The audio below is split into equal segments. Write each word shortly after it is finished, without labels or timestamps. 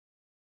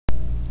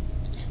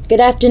Good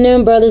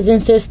afternoon, brothers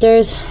and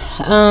sisters.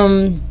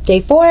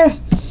 Day 4.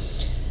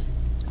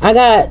 I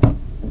got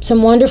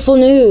some wonderful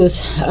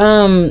news.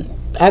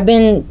 I've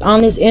been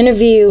on this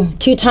interview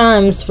 2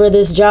 times for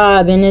this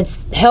job, and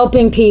it's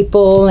helping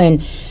people,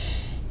 and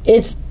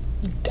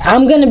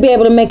I'm going to be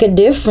able to make a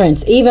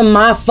difference. Even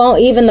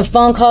the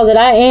phone calls that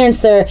I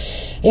answer,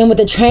 and with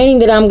the training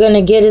that I'm going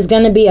to get is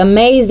going to be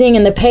amazing,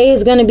 and the pay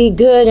is going to be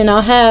good, and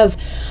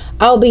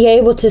I'll be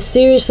able to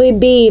seriously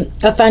be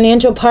a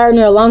financial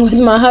partner along with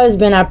my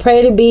husband. I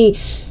pray to be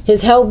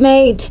his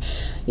helpmate,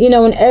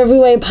 in every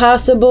way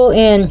possible.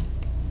 And,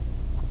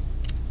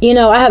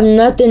 I have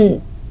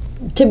nothing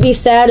to be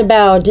sad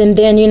about. And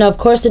then, of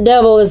course, the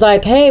devil is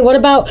like, hey, what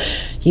about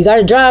you got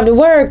to drive to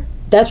work?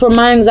 That's where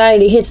my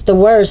anxiety hits the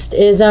worst,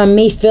 is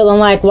me feeling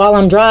like while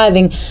I'm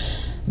driving,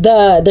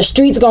 the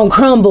street's going to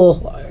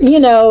crumble,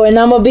 and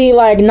I'm going to be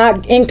like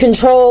not in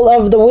control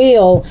of the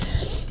wheel.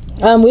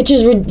 Which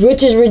is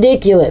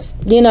ridiculous,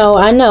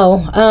 I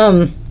know.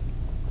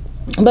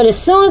 But as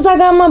soon as I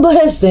got my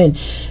blessing,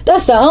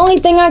 that's the only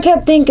thing I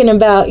kept thinking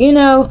about,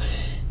 And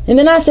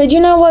then I said, you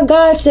know what?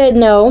 God said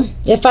no.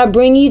 If I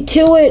bring you to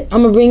it,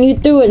 I'm going to bring you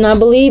through it. And I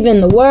believe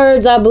in the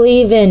words. I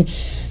believe in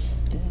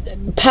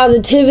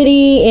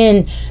positivity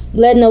and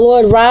letting the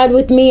Lord ride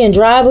with me and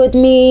drive with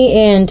me.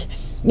 And,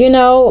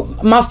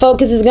 my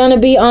focus is going to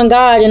be on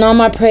God and on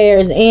my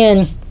prayers.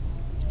 And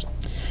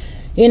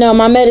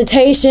my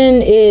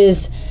meditation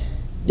is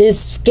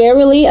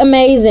scarily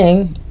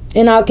amazing,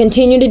 and I'll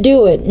continue to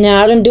do it.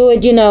 Now, I don't do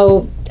it,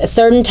 at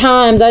certain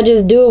times. I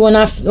just do it when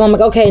I'm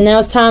like, okay, now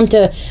it's time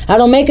to, I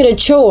don't make it a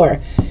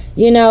chore,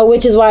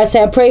 which is why I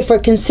say I pray for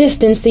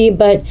consistency.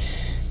 But,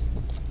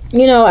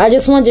 I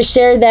just wanted to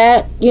share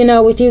that,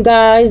 with you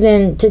guys,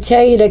 and to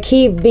tell you to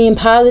keep being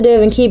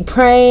positive and keep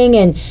praying,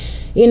 and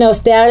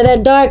stay out of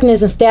that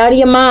darkness and stay out of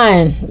your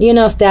mind.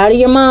 Stay out of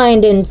your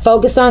mind and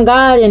focus on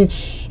God and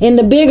in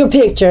the bigger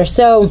picture.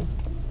 So,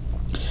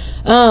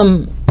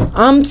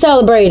 I'm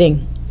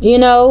celebrating.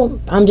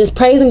 I'm just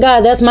praising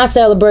God. That's my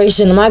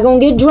celebration. I'm not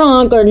going to get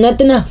drunk or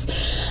nothing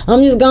else.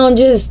 I'm just going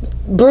to just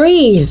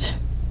breathe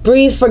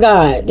for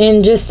God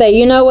and just say,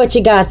 you know what,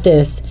 you got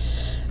this.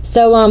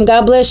 So,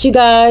 God bless you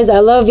guys. I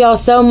love y'all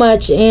so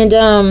much,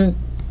 and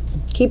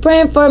keep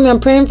praying for me. I'm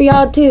praying for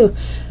y'all too.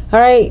 All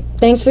right.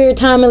 Thanks for your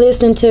time and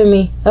listening to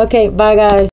me. Okay. Bye, guys.